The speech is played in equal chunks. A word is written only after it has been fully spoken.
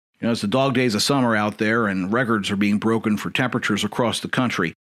It's the dog days of summer out there, and records are being broken for temperatures across the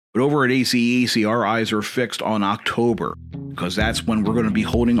country. But over at ACEC, our eyes are fixed on October, because that's when we're going to be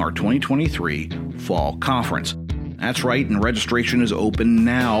holding our 2023 Fall Conference. That's right, and registration is open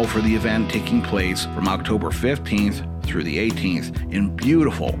now for the event taking place from October 15th through the 18th in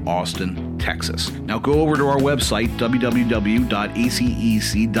beautiful Austin, Texas. Now go over to our website,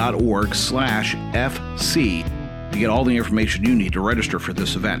 www.acec.org/FC. to get all the information you need to register for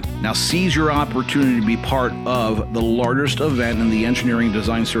this event. Now seize your opportunity to be part of the largest event in the engineering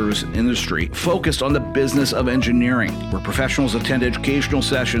design service industry, focused on the business of engineering, where professionals attend educational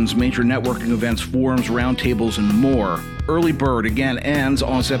sessions, major networking events, forums, roundtables, and more. Early bird again ends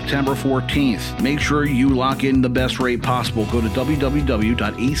on September 14th. Make sure you lock in the best rate possible. Go to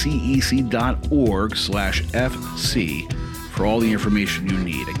www.acec.org/FC for all the information you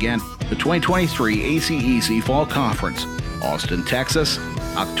need. Again, the 2023 ACEC Fall Conference, Austin, Texas,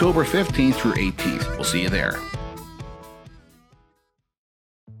 October 15th through 18th. We'll see you there.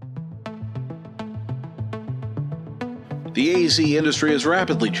 The AEC industry is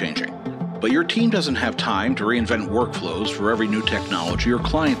rapidly changing, but your team doesn't have time to reinvent workflows for every new technology or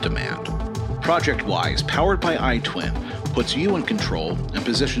client demand. ProjectWise, powered by iTwin, puts you in control and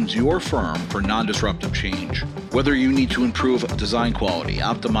positions your firm for non-disruptive change. Whether you need to improve design quality,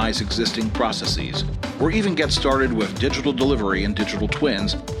 optimize existing processes, or even get started with digital delivery and digital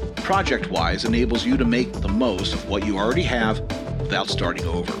twins, ProjectWise enables you to make the most of what you already have without starting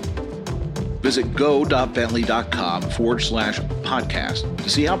over. Visit go.bentley.com/podcast to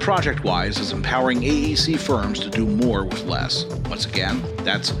see how ProjectWise is empowering AEC firms to do more with less. Once again,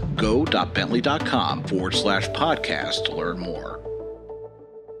 that's go.bentley.com/podcast to learn more.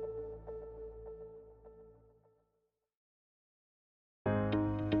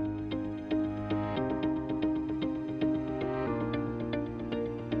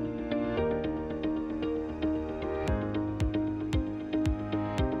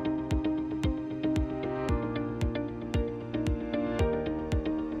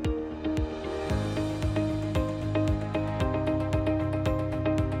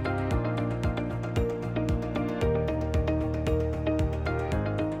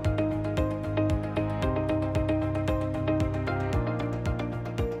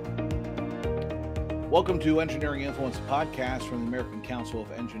 Welcome to Engineering Influence Podcast from the American Council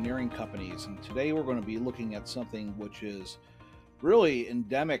of Engineering Companies. And today we're going to be looking at something which is really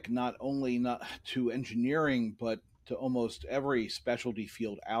endemic, not to engineering, but to almost every specialty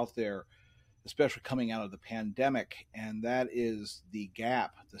field out there, especially coming out of the pandemic. And that is the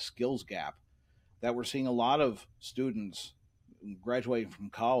skills gap that we're seeing a lot of students graduating from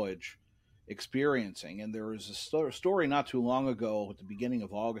college experiencing. And there was a story not too long ago at the beginning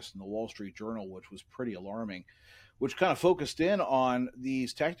of August in the Wall Street Journal, which was pretty alarming, which kind of focused in on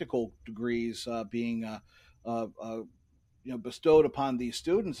these technical degrees being bestowed upon these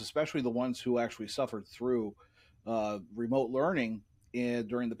students, especially the ones who actually suffered through remote learning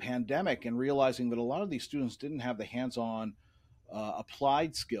during the pandemic, and realizing that a lot of these students didn't have the hands-on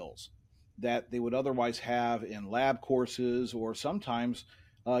applied skills that they would otherwise have in lab courses, or sometimes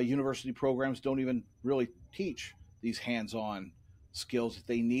university programs don't even really teach these hands-on skills that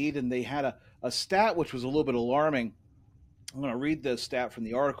they need. And they had a stat which was a little bit alarming. I'm going to read the stat from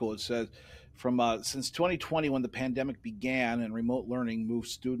the article. It says, since 2020, when the pandemic began and remote learning moved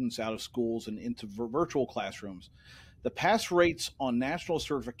students out of schools and into virtual classrooms, the pass rates on national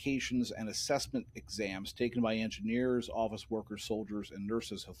certifications and assessment exams taken by engineers, office workers, soldiers, and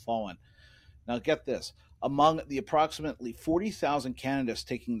nurses have fallen. Now get this, among the approximately 40,000 candidates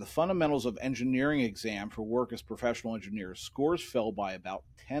taking the fundamentals of engineering exam for work as professional engineers, scores fell by about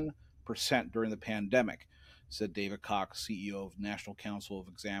 10% during the pandemic, said David Cox, CEO of National Council of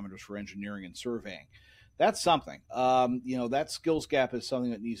Examiners for Engineering and Surveying. That's something. That skills gap is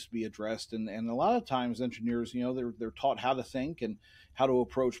something that needs to be addressed. And a lot of times engineers, they're taught how to think and how to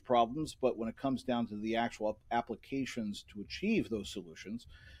approach problems. But when it comes down to the actual applications to achieve those solutions,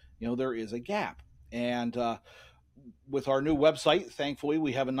 there is a gap. And with our new website, thankfully,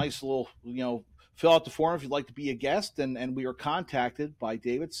 we have a nice little, fill out the form if you'd like to be a guest. And we are contacted by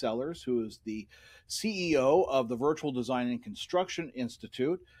David Sellers, who is the CEO of the Virtual Design and Construction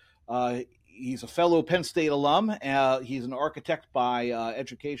Institute. He's a fellow Penn State alum. He's an architect by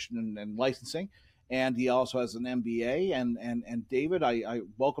education and licensing. And he also has an MBA. And David, I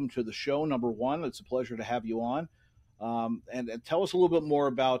welcome to the show, number one. It's a pleasure to have you on. And tell us a little bit more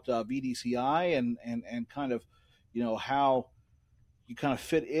about VDCI and kind of, how you kind of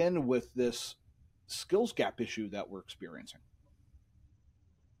fit in with this skills gap issue that we're experiencing.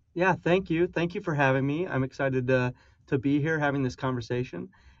 Yeah, thank you. Thank you for having me. I'm excited to be here having this conversation.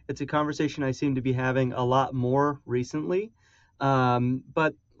 It's a conversation I seem to be having a lot more recently.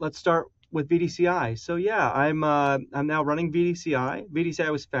 But let's start with VDCI. So yeah, I'm now running VDCI.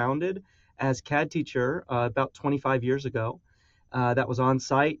 VDCI was founded as CAD teacher about 25 years ago. That was on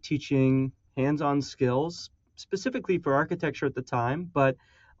site teaching hands-on skills, specifically for architecture at the time, but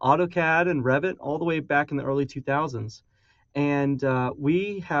AutoCAD and Revit all the way back in the early 2000s. And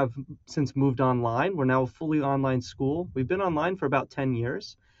we have since moved online. We're now a fully online school. We've been online for about 10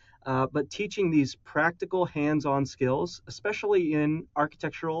 years, but teaching these practical hands-on skills, especially in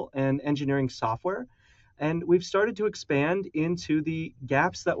architectural and engineering software. And we've started to expand into the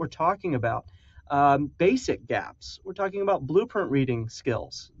gaps that we're talking about. Basic gaps. We're talking about blueprint reading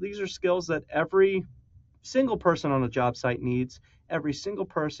skills. These are skills that every single person on a job site needs, every single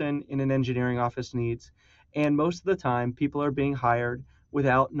person in an engineering office needs. And most of the time, people are being hired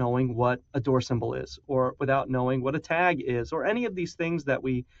without knowing what a door symbol is, or without knowing what a tag is, or any of these things that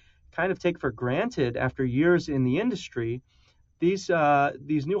we kind of take for granted after years in the industry. These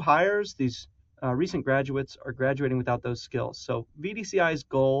new hires, these recent graduates are graduating without those skills. So VDCI's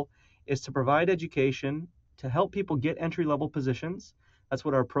goal is to provide education to help people get entry level positions. That's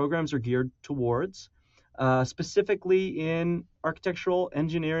what our programs are geared towards, specifically in architectural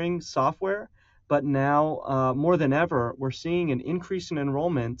engineering software. But now, more than ever, we're seeing an increase in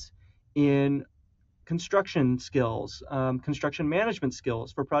enrollment in construction skills, construction management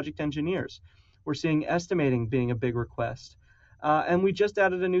skills for project engineers. We're seeing estimating being a big request. And we just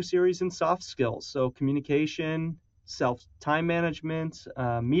added a new series in soft skills. So communication, time management,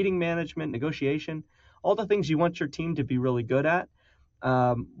 meeting management, negotiation, all the things you want your team to be really good at.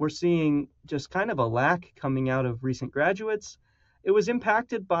 We're seeing just kind of a lack coming out of recent graduates. It was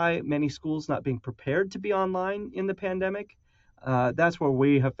impacted by many schools not being prepared to be online in the pandemic. That's where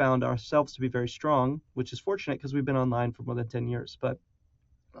we have found ourselves to be very strong, which is fortunate because we've been online for more than 10 years. But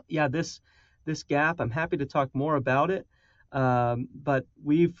yeah, this gap, I'm happy to talk more about it. But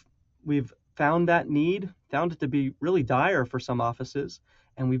we've found that need, found it to be really dire for some offices,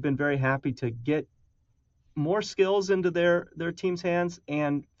 and we've been very happy to get more skills into their team's hands.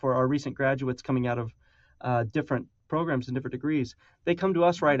 And for our recent graduates coming out of different programs and different degrees, they come to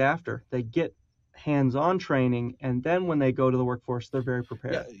us right after. They get hands-on training, and then when they go to the workforce, they're very Yeah,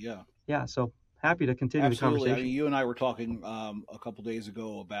 prepared. yeah. Yeah, so happy to continue the Absolutely. I mean, conversation. you and I were talking a couple days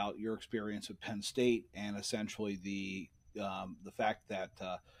ago about your experience at Penn State and essentially the fact that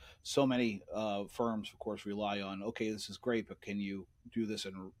so many firms, of course, rely on, okay, this is great, but can you do this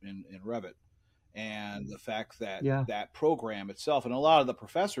in Revit? And the fact that Yeah, that program itself and a lot of the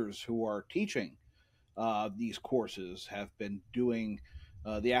professors who are teaching these courses have been doing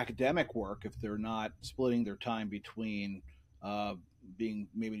the academic work if they're not splitting their time between uh, being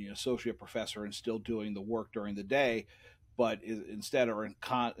maybe an associate professor and still doing the work during the day, but instead are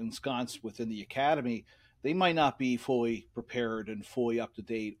ensconced within the academy. They might not be fully prepared and fully up to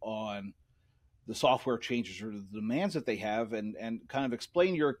date on the software changes or the demands that they have, and kind of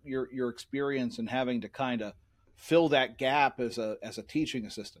explain your experience and having to kind of fill that gap as a teaching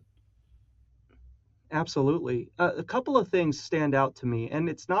assistant. absolutely. A couple of things stand out to me, and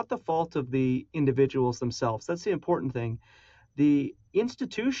it's not the fault of the individuals themselves. That's the important thing. The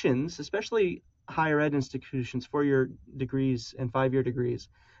institutions, especially higher ed institutions, 4 year degrees and 5 year degrees,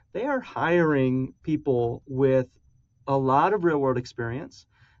 they are hiring people with a lot of real world experience.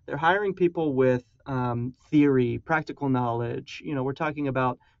 They're hiring people with theory, practical knowledge. We're talking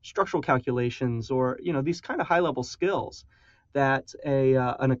about structural calculations, or these kind of high level skills that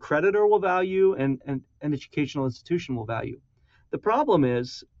an accreditor will value, and an educational institution will value. The problem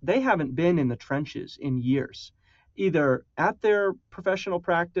is they haven't been in the trenches in years, either at their professional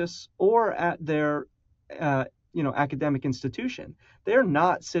practice or at their academic institution. They're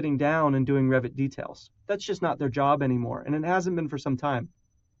not sitting down and doing Revit details. That's just not their job anymore, and it hasn't been for some time.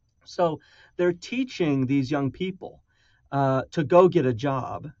 So they're teaching these young people to go get a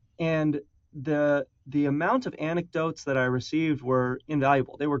job, and the amount of anecdotes that I received were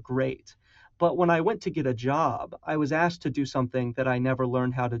invaluable. They were great. But when I went to get a job, I was asked to do something that I never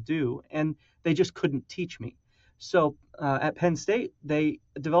learned how to do, and they just couldn't teach me. So at Penn State, they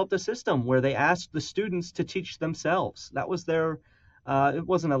developed a system where they asked the students to teach themselves. That was it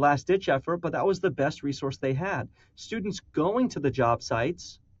wasn't a last ditch effort, but that was the best resource they had. Students going to the job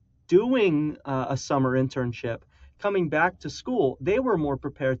sites, doing a summer internship, coming back to school, they were more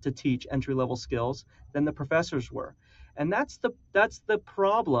prepared to teach entry level skills than the professors were. And that's the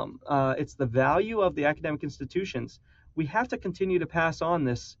problem. It's the value of the academic institutions. We have to continue to pass on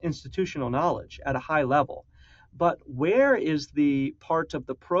this institutional knowledge at a high level. But where is the part of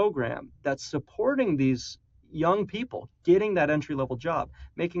the program that's supporting these young people getting that entry level job,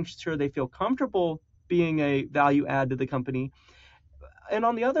 making sure they feel comfortable being a value add to the company. And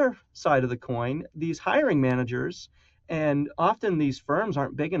on the other side of the coin, these hiring managers, and often these firms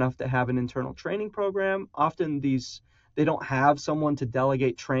aren't big enough to have an internal training program. Often they don't have someone to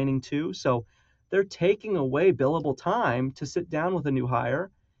delegate training to. So they're taking away billable time to sit down with a new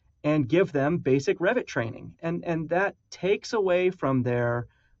hire and give them basic Revit training. And that takes away from their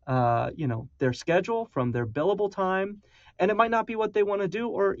schedule, from their billable time. And it might not be what they want to do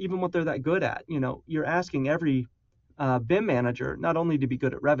or even what they're that good at. You're asking every BIM manager not only to be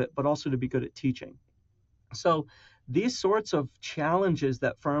good at Revit, but also to be good at teaching. So these sorts of challenges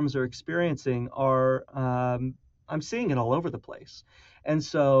that firms are experiencing I'm seeing it all over the place. And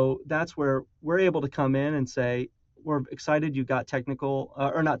so that's where we're able to come in and say, we're excited you got technical,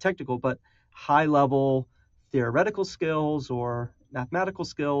 or not technical, but high level theoretical skills or mathematical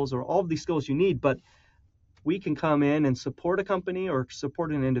skills or all of these skills you need, but we can come in and support a company or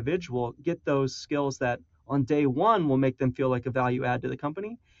support an individual, get those skills that on day one will make them feel like a value add to the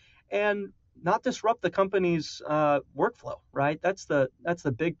company and not disrupt the company's workflow, right? That's the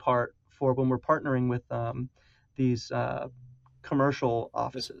big part for when we're partnering with these commercial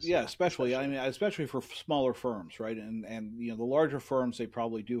offices, Yeah, especially, I especially. mean, especially for smaller firms, right? And the larger firms, they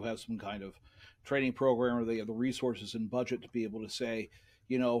probably do have some kind of training program, or they have the resources and budget to be able to say,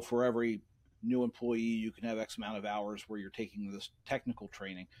 for every new employee, you can have X amount of hours where you're taking this technical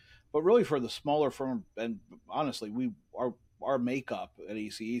training. But really, for the smaller firm, and honestly, our makeup at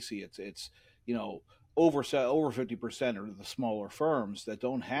ACEC, it's over 50% are the smaller firms that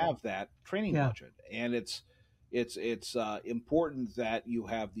don't have that training Yeah, budget, and it's important that you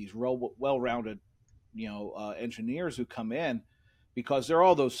have these well-rounded engineers who come in, because there are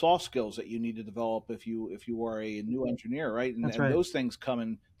all those soft skills that you need to develop if you are a new engineer, right? and, that's and right. those things come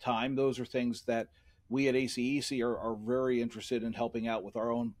in time. Those are things that we at ACEC are very interested in helping out with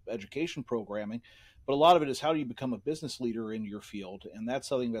our own education programming. But a lot of it is, how do you become a business leader in your field? And that's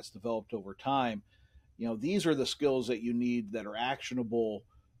something that's developed over time. These are the skills that you need that are actionable.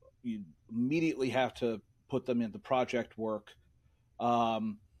 You immediately have to put them into project work.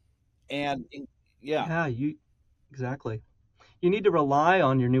 Um, and yeah, Yeah, you exactly. You need to rely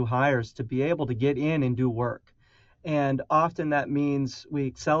on your new hires to be able to get in and do work. And often that means we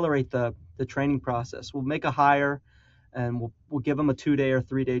accelerate the training process. We'll make a hire and we'll give them a 2 day or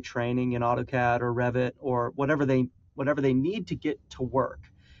 3 day training in AutoCAD or Revit or whatever they need to get to work.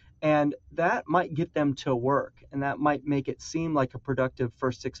 And that might get them to work and that might make it seem like a productive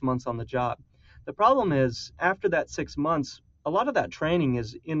first 6 months on the job. The problem is after that 6 months, a lot of that training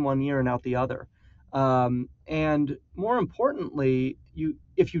is in one ear and out the other. And more importantly,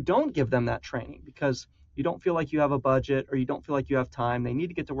 if you don't give them that training because you don't feel like you have a budget or you don't feel like you have time, they need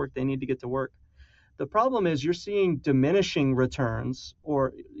to get to work, they need to get to work. The problem is you're seeing diminishing returns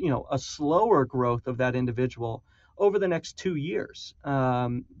or a slower growth of that individual over the next 2 years.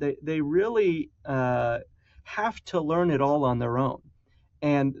 They really have to learn it all on their own,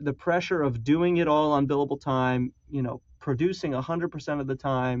 and the pressure of doing it all on billable time, producing 100% of the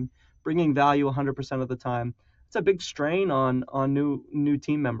time, bringing value 100% of the time, it's a big strain on new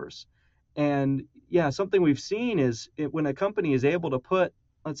team members. And yeah, something we've seen is when a company is able to put,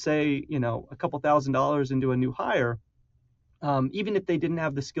 let's say, a couple $1,000s into a new hire, even if they didn't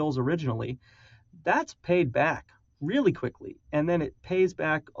have the skills originally, that's paid back really quickly. And then it pays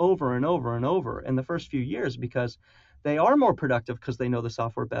back over and over and over in the first few years because they are more productive because they know the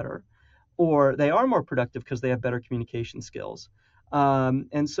software better, or they are more productive because they have better communication skills.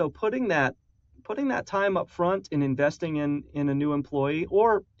 And so putting that time up front in investing in a new employee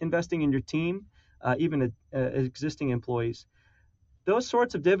or investing in your team, even existing employees, those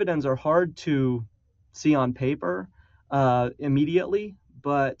sorts of dividends are hard to see on paper immediately,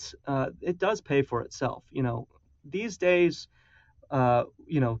 but it does pay for itself. These days,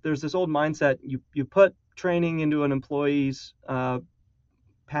 there's this old mindset: you put training into an employee's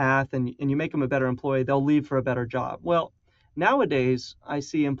path and you make them a better employee, they'll leave for a better job. Well, nowadays I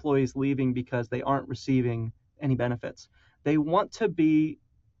see employees leaving because they aren't receiving any benefits. They want to be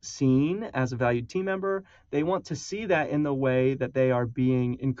seen as a valued team member. They want to see that in the way that they are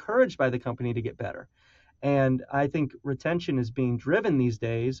being encouraged by the company to get better. And I think retention is being driven these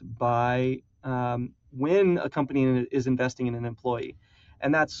days by when a company is investing in an employee.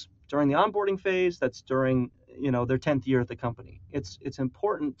 And that's during the onboarding phase, that's during their 10th year at the company. It's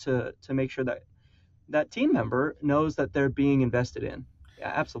important to make sure that that team member knows that they're being invested in. Yeah,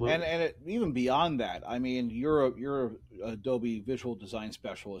 and absolutely. even beyond that, I mean, you're a Adobe visual design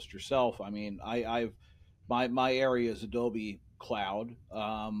specialist yourself. I mean, my area is Adobe Cloud.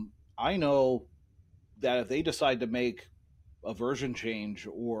 I know that if they decide to make a version change,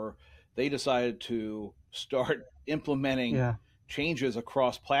 or they decided to start implementing Yeah, changes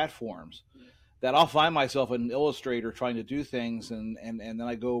across platforms, that I'll find myself in Illustrator trying to do things, and then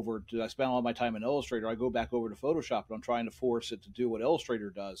I spend all my time in Illustrator. I go back over to Photoshop, and I'm trying to force it to do what Illustrator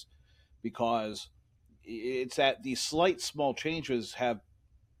does, because it's that these slight small changes have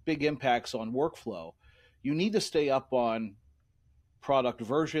big impacts on workflow. You need to stay up on product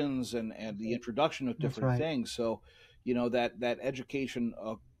versions and the introduction of that's different right. things. So, that education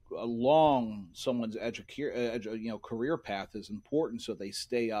along someone's career path is important, so they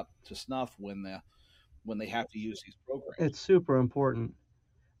stay up to snuff when they have to use these programs. It's super important.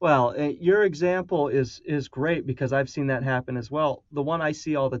 Well, your example is great because I've seen that happen as well. The one I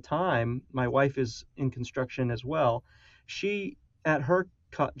see all the time, my wife is in construction as well. She at her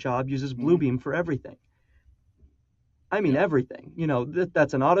job uses Hmm. Bluebeam for everything. I mean Yeah. everything.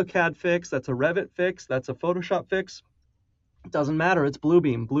 That's an AutoCAD fix, that's a Revit fix, that's a Photoshop fix. It doesn't matter. It's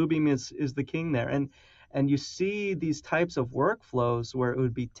Bluebeam. Bluebeam is the king there, and you see these types of workflows where it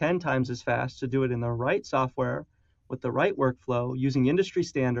would be 10 times as fast to do it in the right software with the right workflow using industry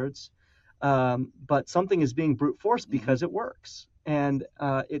standards, but something is being brute forced Hmm. because it works, and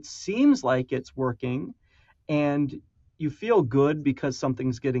it seems like it's working, and you feel good because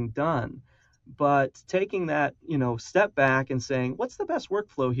something's getting done. But taking that, step back and saying, what's the best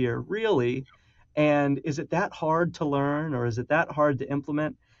workflow here, really? And is it that hard to learn or is it that hard to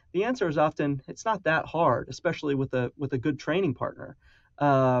implement? The answer is often it's not that hard, especially with a good training partner.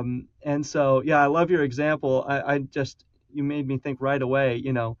 And so, yeah, I love your example. I just you made me think right away.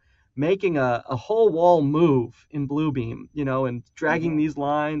 Making a whole wall move in Bluebeam, and dragging Hmm. these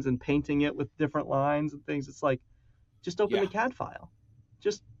lines and painting it with different lines and things. It's like just open Yeah. the CAD file,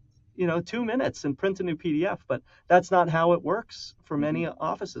 just 2 minutes and print a new PDF. But that's not how it works for Hmm. many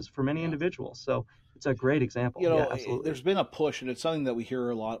offices, for many Yeah. individuals. So it's a great example. Yeah, There's absolutely. been a push, and it's something that we hear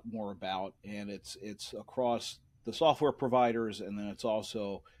a lot more about, and it's across the software providers, and then it's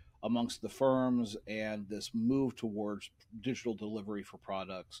also amongst the firms, and this move towards digital delivery for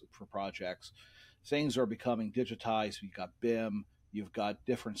products, for projects. Things are becoming digitized. You've got BIM, you've got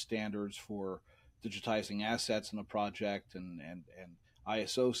different standards for digitizing assets in a project, and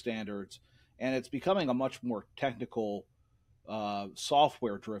ISO standards, and it's becoming a much more technical,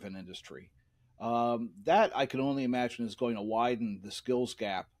 software driven industry. That I can only imagine is going to widen the skills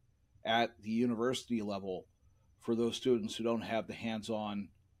gap at the university level for those students who don't have the hands on,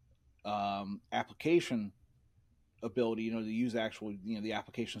 application ability, to use actual, the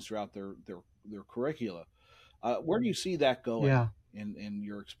applications throughout their curricula. Where do you see that going Yeah, in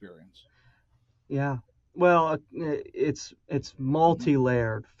your experience? yeah. Well, it's Hmm.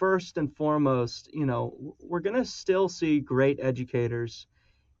 multi-layered. First and foremost, we're gonna still see great educators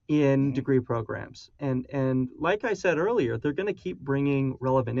in Hmm. degree programs, and like I said earlier, they're gonna keep bringing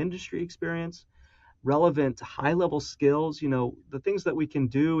relevant industry experience, relevant high level skills. The things that we can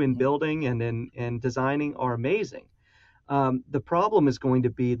do in Hmm. building and in designing are amazing. The problem is going to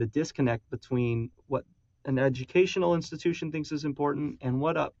be the disconnect between what an educational institution thinks is important and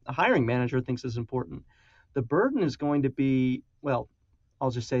what a hiring manager thinks is important. The burden is going to be, well, I'll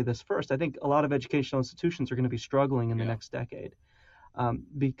just say this first. I think a lot of educational institutions are going to be struggling in the Yeah. next decade,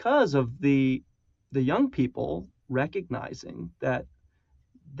 because of the young people recognizing that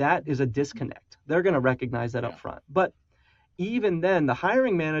that is a disconnect. They're going to recognize that up Yeah. front. But even then, the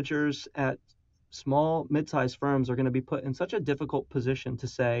hiring managers at small, mid-sized firms are going to be put in such a difficult position to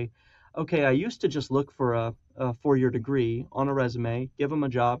say, okay, I used to just look for a 4-year degree on a resume, give them a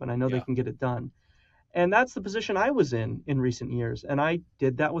job, and I know they Yeah. can get it done. And that's the position I was in recent years. And I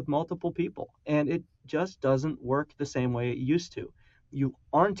did that with multiple people. And it just doesn't work the same way it used to. You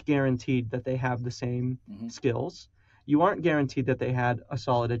aren't guaranteed that they have the same Hmm. skills. You aren't guaranteed that they had a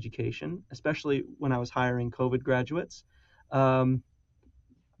solid education, especially when I was hiring COVID graduates. Um,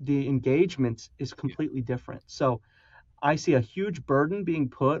 the engagement is Yeah. completely different. So I see a huge burden being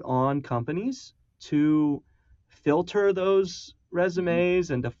put on companies to filter those Hmm. resumes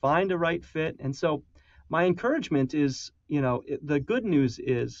and to find a right fit. And so my encouragement is, the good news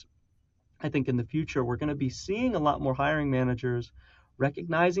is I think in the future we're going to be seeing a lot more hiring managers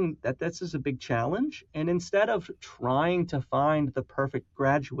recognizing that this is a big challenge, and instead of trying to find the perfect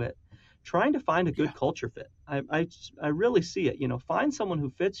graduate, trying to find a Yeah. good culture fit. I really see it. Find someone who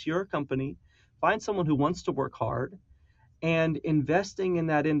fits your company, find someone who wants to work hard, and investing in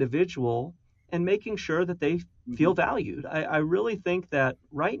that individual and making sure that they Hmm. feel valued. I really think that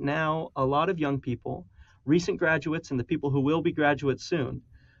right now, a lot of young people, recent graduates, and the people who will be graduates soon,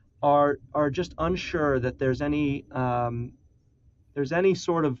 are just unsure that there's any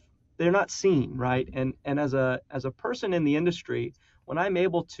sort of they're not seen, right? And as a person in the industry, when I'm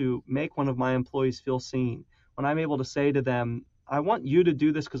able to make one of my employees feel seen, when I'm able to say to them, I want you to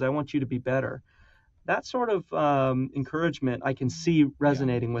do this because I want you to be better, that sort of encouragement I can see Yeah.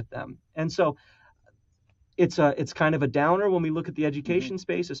 resonating with them. And so it's kind of a downer when we look at the Hmm. education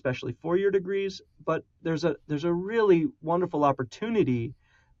space, especially 4-year degrees. But there's a really wonderful opportunity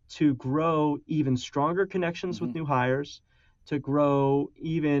to grow even stronger connections Hmm. with new hires, to grow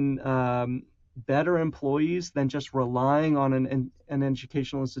even better employees than just relying on an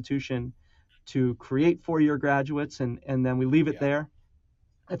educational institution to create 4-year graduates and then we leave it Yeah. there.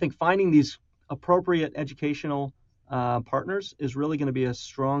 I think finding these appropriate educational partners is really going to be a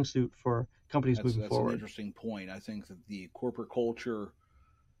strong suit for companies moving That's an forward. interesting point. I think that the corporate culture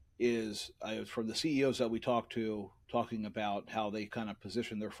is from the CEOs that we talk to talking about how they kind of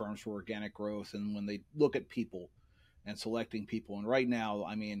position their firms for organic growth, and when they look at people and selecting people. And right now,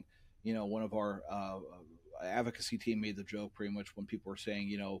 I mean, one of our advocacy team made the joke pretty much when people were saying,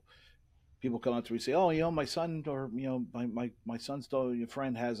 people come up to me and say, "Oh, my son or my son's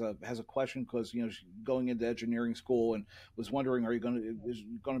friend has a question because she's going into engineering school and was wondering, are you going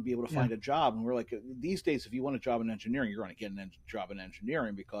to be able to Yeah, find a job?" And we're like, these days, if you want a job in engineering, you're going to get a job in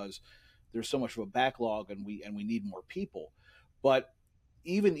engineering because there's so much of a backlog and we need more people. But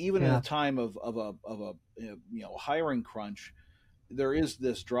even in a yeah, time of a hiring crunch, there is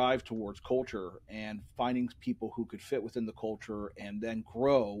this drive towards culture and finding people who could fit within the culture and then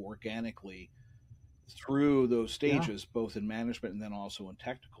grow organically through those yeah. stages, both in management and then also in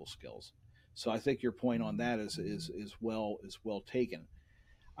technical skills. So I think your point on that is well taken.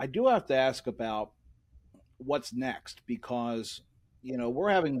 I do have to ask about what's next because we're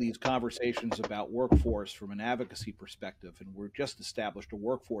having these conversations about workforce from an advocacy perspective, and we're just established a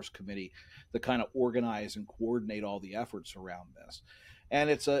workforce committee to kind of organize and coordinate all the efforts around this. And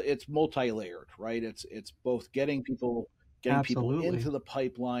it's multi-layered, right? It's both getting people Absolutely. into the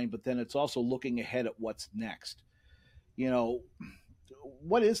pipeline, but then it's also looking ahead at what's next. you know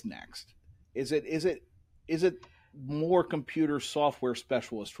what is next? Is it more computer software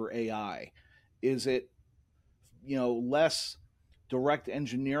specialist for AI? Is it less direct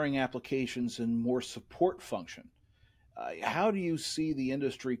engineering applications and more support function? How do you see the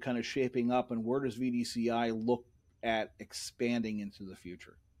industry kind of shaping up, and where does VDCI look at expanding into the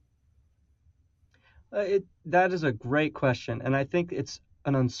future? That is a great question, and I think it's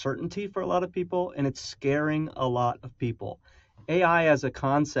an uncertainty for a lot of people, and it's scaring a lot of people. AI as a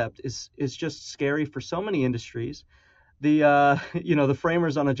concept is just scary for so many industries. The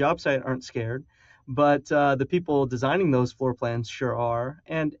framers on a job site aren't scared, but the people designing those floor plans sure are.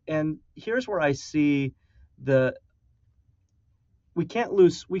 And here's where I see the we can't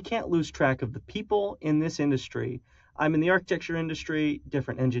lose track of the people in this industry. I'm in the architecture industry,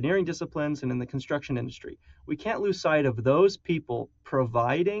 different engineering disciplines, and in the construction industry. We can't lose sight of those people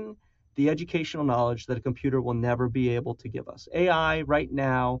providing the educational knowledge that a computer will never be able to give us. AI right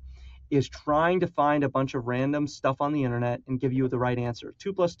now is trying to find a bunch of random stuff on the internet and give you the right answer.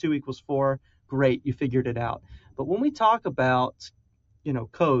 2 plus 2 equals 4. Great, you figured it out. But when we talk about,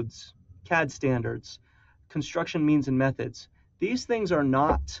 codes, CAD standards, construction means and methods, these things are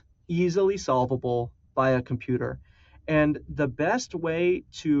not easily solvable by a computer. And the best way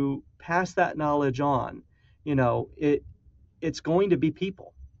to pass that knowledge on, it's going to be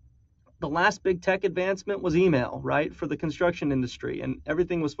people. The last big tech advancement was email, right, for the construction industry, and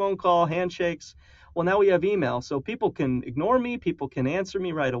everything was phone call, handshakes. Well, now we have email, so people can ignore me, people can answer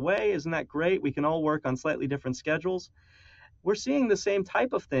me right away. Isn't that great? We can all work on slightly different schedules. We're seeing the same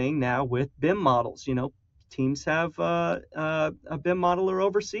type of thing now with BIM models. Teams have a BIM modeler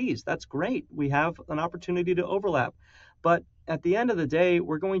overseas. That's great. We have an opportunity to overlap. But at the end of the day,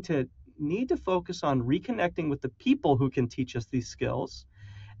 we're going to need to focus on reconnecting with the people who can teach us these skills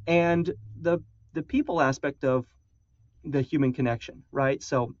and the people aspect of the human connection, right?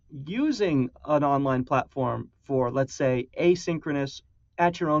 So using an online platform for, let's say, asynchronous,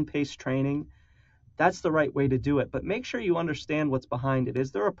 at your own pace training, that's the right way to do it. But make sure you understand what's behind it.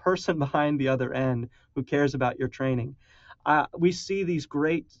 Is there a person behind the other end who cares about your training? We see these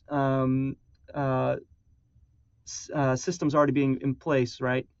great uh, systems already being in place,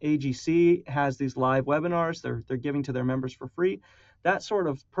 right? AGC has these live webinars they're giving to their members for free. That sort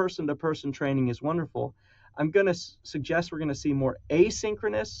of person-to-person training is wonderful. I'm going to suggest we're going to see more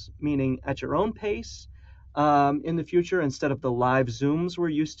asynchronous, meaning at your own pace, in the future instead of the live Zooms we're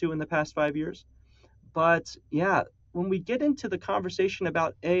used to in the past 5 years. But yeah, when we get into the conversation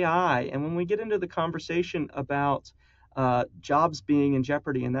about AI and when we get into the conversation about jobs being in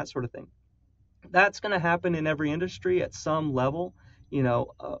jeopardy and that sort of thing, that's going to happen in every industry at some level. You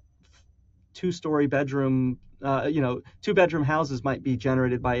know, two-story bedroom, 2-bedroom houses might be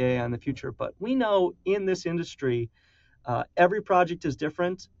generated by AI in the future. But we know in this industry, every project is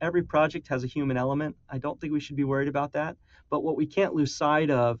different. Every project has a human element. I don't think we should be worried about that. But what we can't lose sight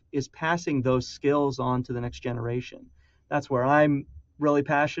of is passing those skills on to the next generation. That's where I'm really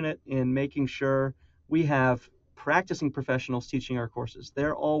passionate in making sure we have practicing professionals teaching our courses.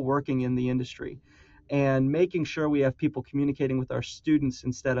 They're all working in the industry, and making sure we have people communicating with our students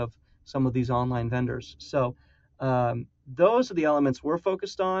instead of some of these online vendors. So those are the elements we're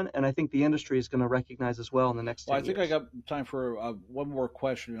focused on, and I think the industry is going to recognize as well in the next Well, I 10 think I years. got time for one more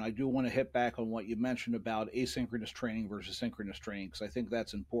question, and I do want to hit back on what you mentioned about asynchronous training versus synchronous training, because I think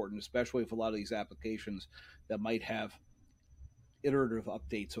that's important, especially for a lot of these applications that might have iterative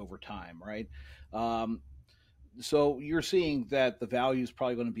updates over time, right? Um, so you're seeing that the value is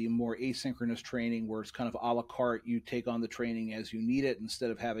probably going to be more asynchronous training, where it's kind of a la carte. You take on the training as you need it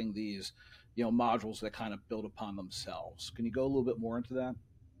instead of having these, modules that kind of build upon themselves. Can you go a little bit more into that?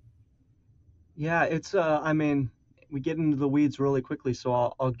 Yeah, I mean, we get into the weeds really quickly,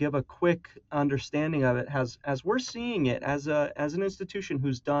 so I'll give a quick understanding of it as we're seeing it as an institution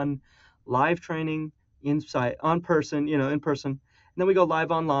who's done live training inside on person, in person, and then we go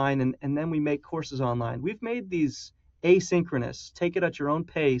live online, and then we make courses online. We've made these asynchronous, take it at your own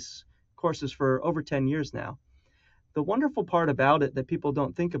pace courses for over 10 years now. The wonderful part about it that people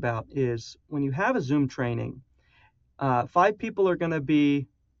don't think about is when you have a Zoom training, 5 people are going to be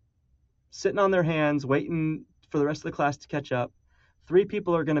sitting on their hands, waiting for the rest of the class to catch up. 3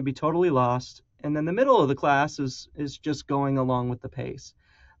 people are going to be totally lost. And then the middle of the class is just going along with the pace.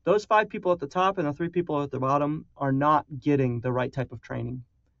 Those 5 people at the top and the 3 people at the bottom are not getting the right type of training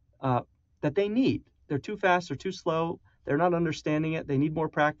uh, that they need. They're too fast, they're too slow, they're not understanding it, they need more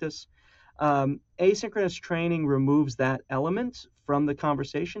practice. Asynchronous training removes that element from the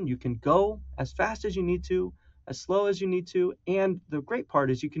conversation. You can go as fast as you need to, as slow as you need to, and the great part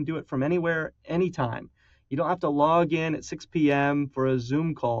is you can do it from anywhere, anytime. You don't have to log in at 6 p.m. for a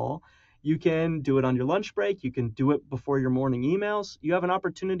Zoom call. You can do it on your lunch break. You can do it before your morning emails. You have an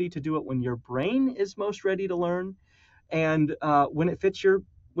opportunity to do it when your brain is most ready to learn, and when it fits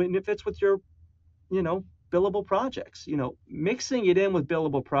with your you know, billable projects. Mixing it in with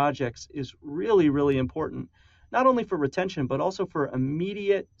billable projects is really, really important, not only for retention, but also for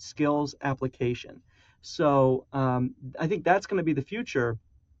immediate skills application. So I think that's going to be the future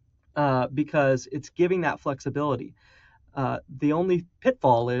because it's giving that flexibility. The only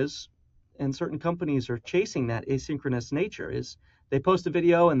pitfall is, and certain companies are chasing that asynchronous nature, is they post a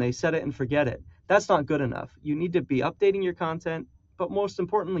video and they set it and forget it. That's not good enough. You need to be updating your content, but most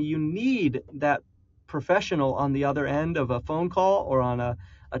importantly, you need that professional on the other end of a phone call or on a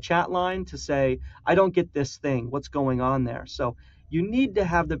chat line to say, I don't get this thing. What's going on there? So you need to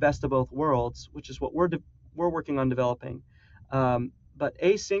have the best of both worlds, which is what we're working on developing. But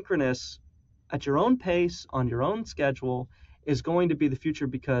asynchronous at your own pace, on your own schedule, is going to be the future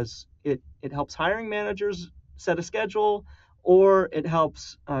because it helps hiring managers set a schedule, or it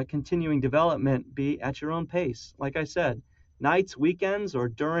helps continuing development be at your own pace. Like I said, nights, weekends, or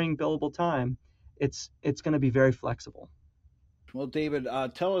during billable time, it's going to be very flexible. Well, David,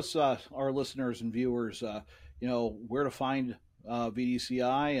 tell us, our listeners and viewers, where to find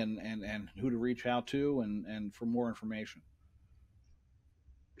VDCI and who to reach out to and for more information.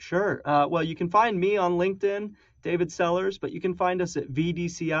 Sure. Well, you can find me on LinkedIn, David Sellers, but you can find us at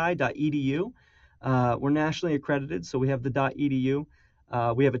vdci.edu. We're nationally accredited, so we have the .edu.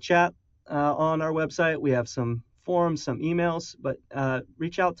 We have a chat on our website. We have some forums, some emails, but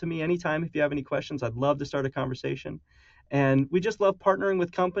reach out to me anytime if you have any questions. I'd love to start a conversation. And we just love partnering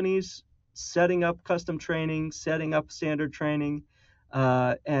with companies, setting up custom training, setting up standard training,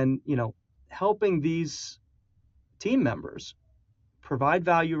 and helping these team members provide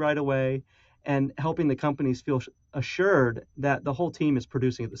value right away, and helping the companies feel assured that the whole team is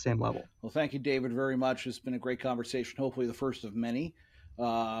producing at the same level. Well, thank you, David, very much. It's been a great conversation. Hopefully, the first of many.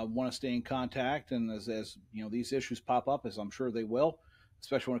 Want to stay in contact, and as these issues pop up, as I'm sure they will,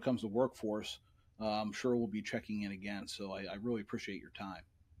 especially when it comes to workforce, I'm sure we'll be checking in again. So I really appreciate your time.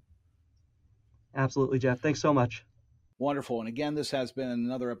 Absolutely, Jeff. Thanks so much. Wonderful. And again, this has been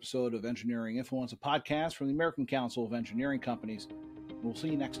another episode of Engineering Influence, a podcast from the American Council of Engineering Companies. We'll see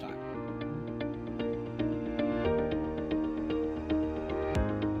you next time.